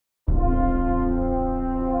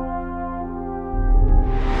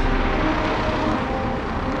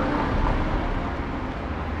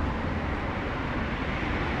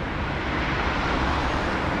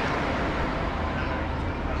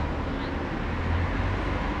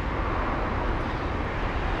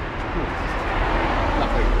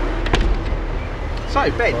So,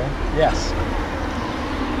 Ben. Yes.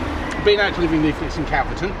 Been out to Living Leaflets in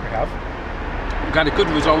Calverton. We have. We've had a good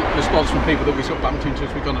response from people that we sort of bumped into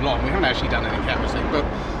as we've gone along. We haven't actually done any canvassing, but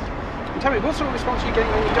tell me, what sort of response are you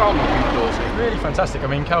getting when you go on the doors here? Really fantastic. I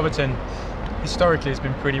mean, Calverton historically has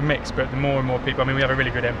been pretty mixed, but the more and more people, I mean, we have a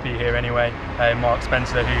really good MP here anyway, Mark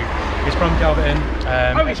Spencer, who is from Calverton.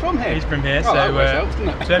 Oh, he's from here? He's from here,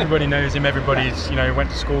 oh, so everybody knows him, everybody's, you know,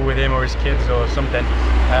 went to school with him or his kids or something,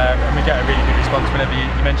 and we get a really good response whenever you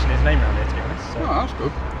mention his name around here, to be honest. So oh, that's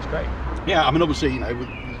good. It's great. Yeah, I mean, obviously, you know, with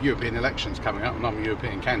European elections coming up, and I'm a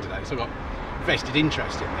European candidate, so I've got vested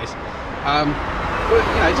interest in this. But,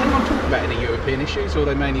 you know, does anyone talk about any European issues, or are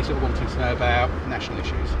they mainly sort of wanting to know about national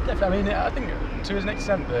issues? Definitely. I mean, I think to an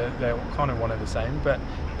extent they're kind of one and the same, but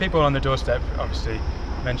people on the doorstep, obviously,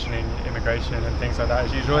 mentioning immigration and things like that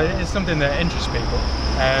as usual, it's something that interests people.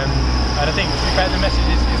 And I think, to be fair, the message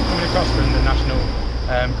is coming across from the national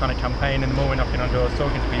kind of campaign, and the more we're knocking on doors,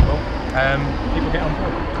 talking to people, people get on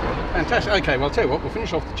board. Fantastic. Okay, well, I'll tell you what, we'll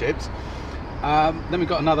finish off the chips. Then we've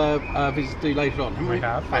got another visit to do later on, haven't we? We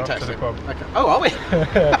have. Fantastic. To the pub. Okay. Oh, are we?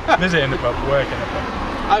 Visit in the pub, work in the pub.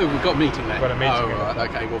 Oh, we've got a meeting there. We've got a meeting. Oh, right.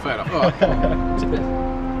 Okay, well, fair enough. All right.